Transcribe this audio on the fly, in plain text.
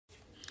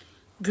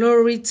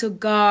Glory to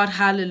God.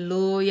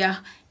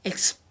 Hallelujah.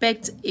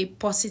 Expect a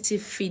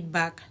positive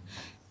feedback.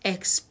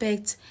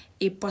 Expect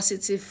a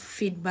positive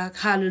feedback.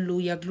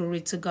 Hallelujah. Glory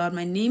to God.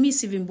 My name is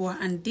Stephen Boy,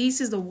 and this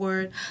is the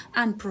word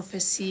and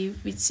prophecy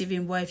with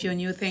Stephen Boy. If you're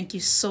new, thank you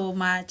so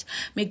much.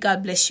 May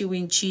God bless you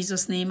in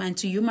Jesus' name. And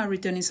to you, my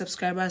returning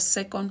subscribers,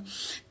 second,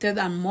 third,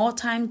 and more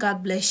time,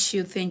 God bless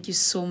you. Thank you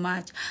so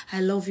much. I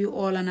love you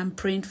all, and I'm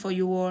praying for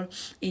you all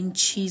in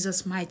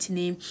Jesus' mighty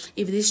name.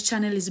 If this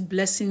channel is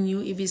blessing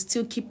you, if it's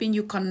still keeping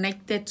you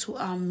connected to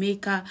our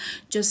Maker,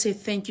 just say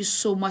thank you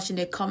so much in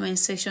the comment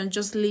section.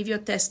 Just leave your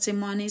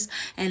testimonies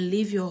and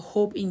leave your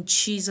hope in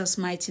Jesus'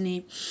 mighty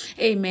name.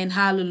 Amen.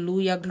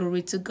 Hallelujah.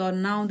 Glory to God.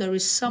 Now there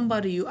is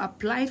somebody, you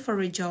applied for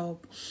a job.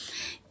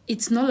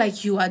 It's not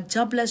like you are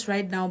jobless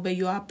right now, but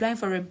you are applying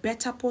for a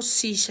better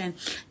position.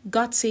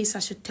 God says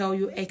I should tell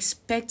you,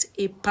 expect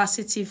a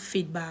positive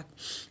feedback.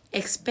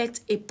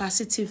 Expect a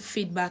positive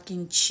feedback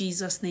in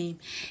Jesus' name.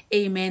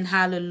 Amen.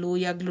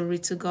 Hallelujah. Glory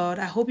to God.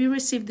 I hope you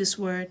received this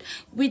word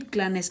with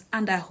gladness,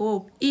 and I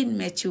hope it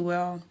met you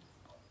well.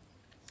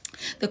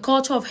 The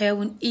culture of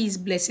heaven is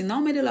blessing. Now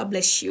may the Lord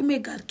bless you. May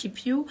God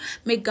keep you.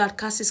 May God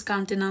cast his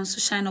countenance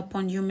to shine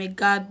upon you. May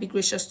God be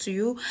gracious to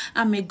you.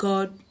 And may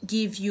God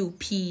give you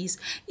peace.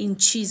 In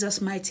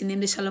Jesus' mighty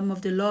name, the shalom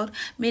of the Lord.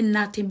 May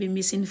nothing be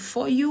missing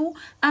for you.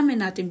 And may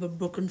nothing be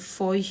broken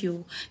for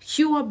you.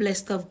 You are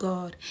blessed of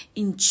God.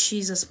 In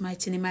Jesus'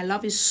 mighty name. I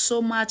love you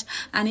so much.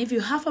 And if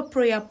you have a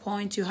prayer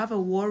point, you have a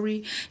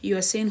worry, you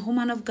are saying,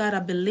 woman of God, I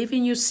believe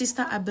in you.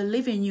 Sister, I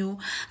believe in you.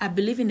 I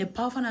believe in the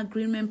powerful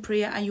agreement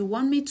prayer. And you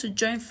want me to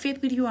join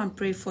faith with you and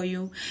pray for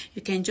you,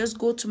 you can just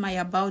go to my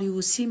about. You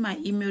will see my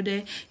email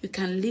there. You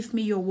can leave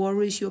me your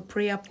worries, your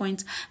prayer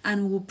points,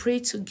 and we'll pray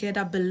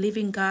together,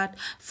 believing God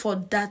for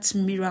that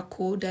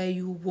miracle that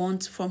you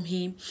want from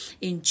him.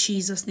 In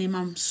Jesus' name,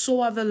 I'm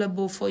so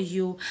available for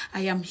you.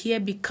 I am here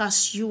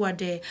because you are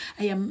there.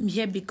 I am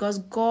here because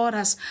God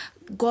has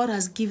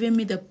given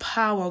me the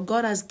power.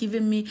 God has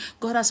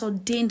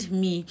ordained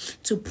me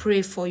to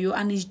pray for you.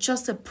 And it's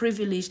just a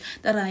privilege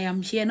that I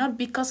am here, not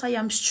because I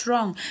am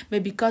strong,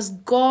 but because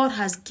God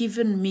has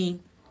given me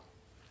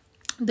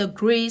the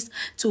grace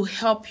to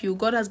help you.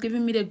 God has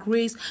given me the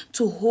grace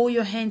to hold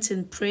your hands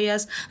in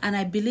prayers, and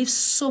I believe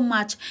so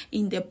much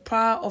in the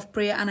power of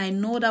prayer, and I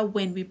know that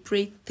when we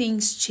pray,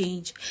 things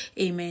change.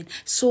 Amen.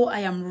 So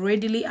I am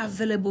readily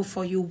available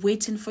for you,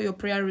 waiting for your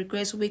prayer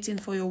requests, waiting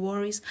for your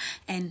worries,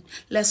 and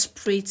let's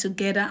pray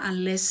together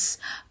and let's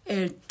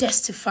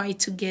testify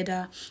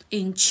together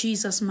in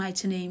Jesus'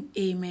 mighty name.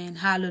 Amen.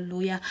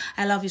 Hallelujah.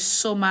 I love you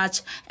so much,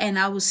 and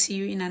I will see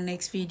you in our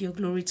next video.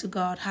 Glory to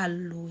God.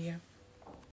 Hallelujah.